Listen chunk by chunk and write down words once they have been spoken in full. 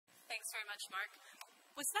Thanks very much, Mark.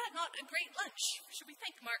 Was that not a great lunch? Should we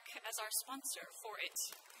thank Mark as our sponsor for it?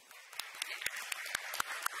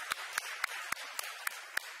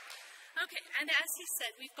 Okay, and as he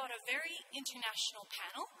said, we've got a very international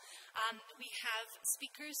panel. We have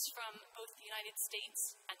speakers from both the United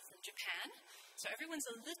States and from Japan. So everyone's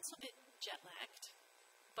a little bit jet-lagged,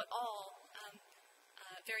 but all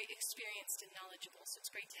very experienced and knowledgeable. So it's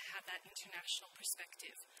great to have that international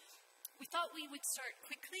perspective. We thought we would start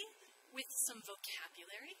quickly with some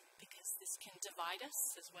vocabulary, because this can divide us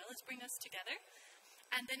as well as bring us together.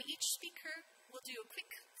 And then each speaker will do a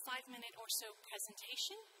quick 5-minute or so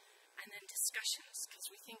presentation, and then discussions,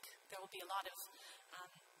 because we think there will be a lot of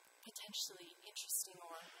potentially interesting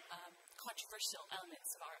or controversial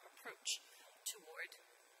elements of our approach toward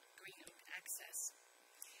green open access.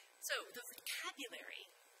 So, the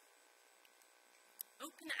vocabulary.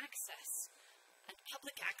 Open access and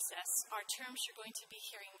public access are terms you're going to be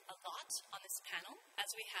hearing a lot on this panel,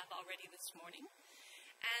 as we have already this morning.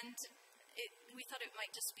 And we thought it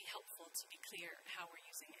might just be helpful to be clear how we're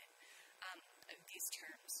using it, these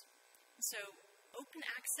terms. So, open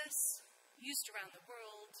access, used around the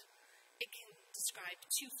world, it can describe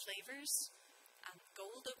two flavors.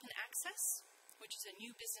 Gold open access, which is a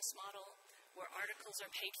new business model where articles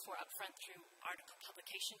are paid for upfront through article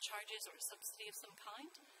publication charges or a subsidy of some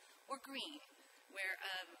kind. Or green, where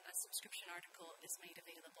a subscription article is made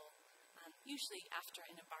available, usually after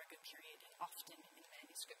an embargo period and often in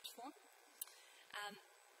manuscript form.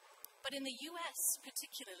 But in the US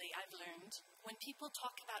particularly, I've learned, when people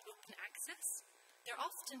talk about open access, they're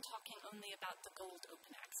often talking only about the gold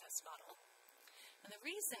open access model. And the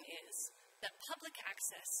reason is that public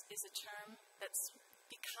access is a term that's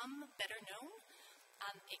become better known.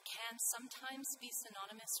 It can sometimes be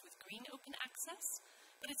synonymous with green open access,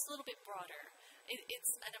 but it's a little bit broader.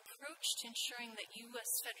 It's an approach to ensuring that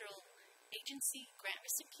US federal agency grant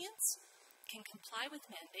recipients can comply with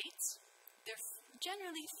mandates. They're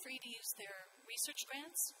generally free to use their research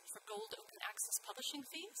grants for gold open access publishing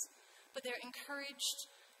fees, but they're encouraged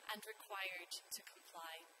and required to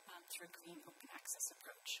comply through a green open access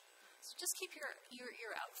approach. So just keep your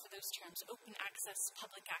ear out for those terms, open access,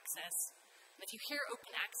 public access. And if you hear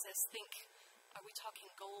open access, think, are we talking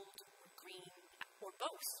gold or green or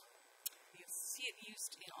both? You see it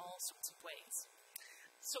used in all sorts of ways.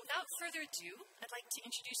 So without further ado, I'd like to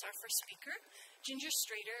introduce our first speaker, Ginger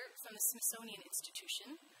Strader from the Smithsonian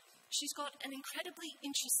Institution. She's got an incredibly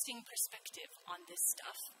interesting perspective on this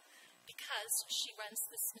stuff because she runs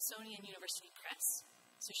the Smithsonian University Press,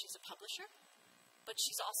 so she's a publisher, but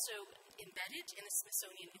she's also embedded in the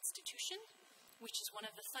Smithsonian Institution, which is one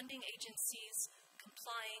of the funding agencies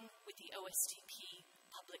complying with the OSTP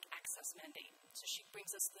public access mandate. So she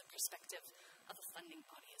brings us the perspective of a funding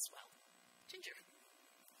body as well. Ginger.